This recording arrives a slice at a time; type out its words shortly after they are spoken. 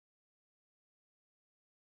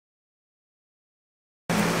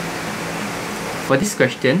For this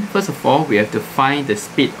question, first of all, we have to find the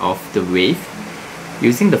speed of the wave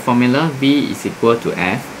using the formula V is equal to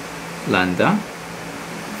F lambda.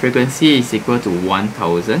 Frequency is equal to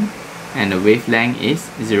 1000 and the wavelength is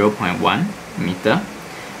 0.1 meter.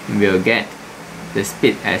 We'll get the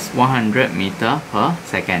speed as 100 meter per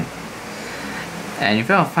second. And if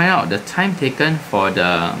you want to find out the time taken for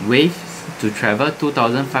the waves to travel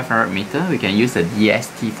 2500 meter, we can use the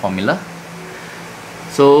DST formula.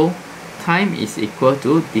 So time is equal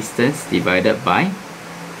to distance divided by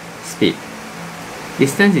speed.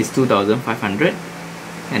 Distance is 2500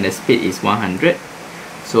 and the speed is 100.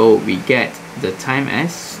 So we get the time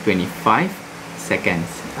as 25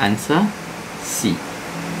 seconds. Answer C.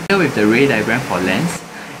 Here with the ray diagram for lens,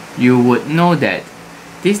 you would know that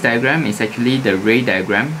this diagram is actually the ray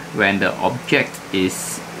diagram when the object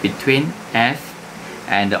is between F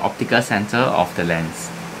and the optical center of the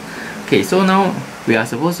lens. Okay, so now we are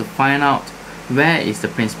supposed to find out where is the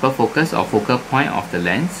principal focus or focal point of the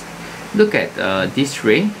lens. Look at this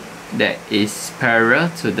ray that is parallel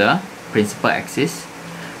to the principal axis.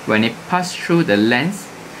 When it passes through the lens,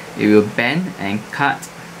 it will bend and cut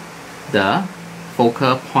the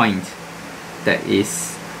focal point that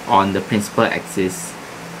is on the principal axis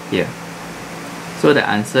here. So the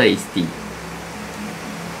answer is D.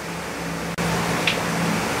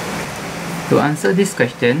 To answer this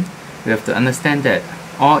question, we have to understand that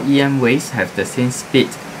all EM waves have the same speed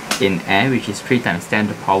in air, which is 3 times 10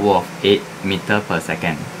 to the power of 8 meter per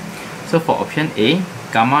second. So for option A,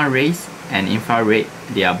 gamma rays and infrared,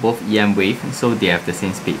 they are both EM waves, so they have the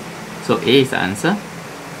same speed. So A is the answer.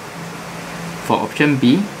 For option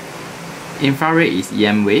B, infrared is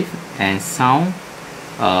EM wave and sound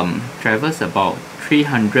travels about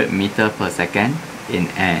 300 meter per second in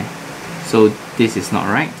air. So this is not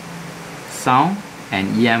right. Sound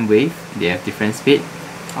and EM wave, they have different speed.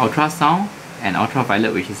 Ultrasound and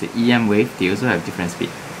ultraviolet, which is an EM wave, they also have different speed.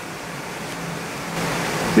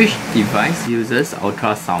 Which device uses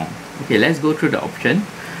ultrasound? Okay, let's go through the option.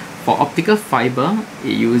 For optical fiber,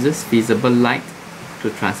 it uses visible light to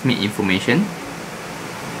transmit information.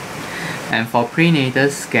 And for prenatal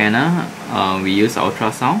scanner, we use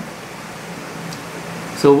ultrasound.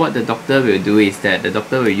 So what the doctor will do is that the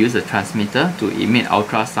doctor will use a transmitter to emit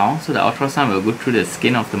ultrasound. So the ultrasound will go through the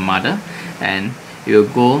skin of the mother and it will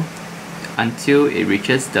go until it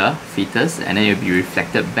reaches the fetus, and then it will be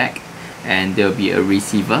reflected back, and there will be a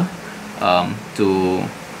receiver to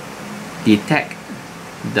detect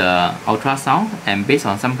the ultrasound, and based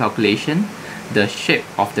on some calculation, the shape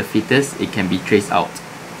of the fetus, it can be traced out.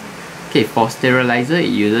 Okay, for sterilizer, it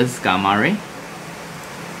uses gamma ray.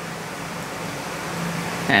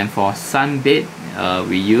 And for sunbathe,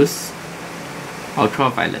 we use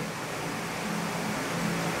ultraviolet.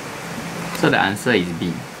 So the answer is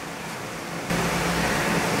B.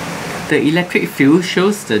 The electric field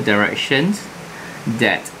shows the direction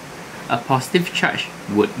that a positive charge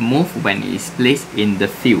would move when it is placed in the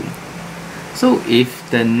field. So if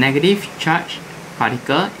the negative charge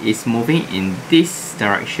particle is moving in this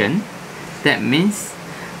direction, that means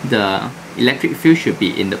the electric field should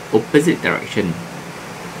be in the opposite direction.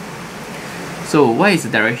 So what is the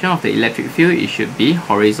direction of the electric field? It should be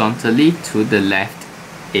horizontally to the left,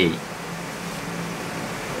 A.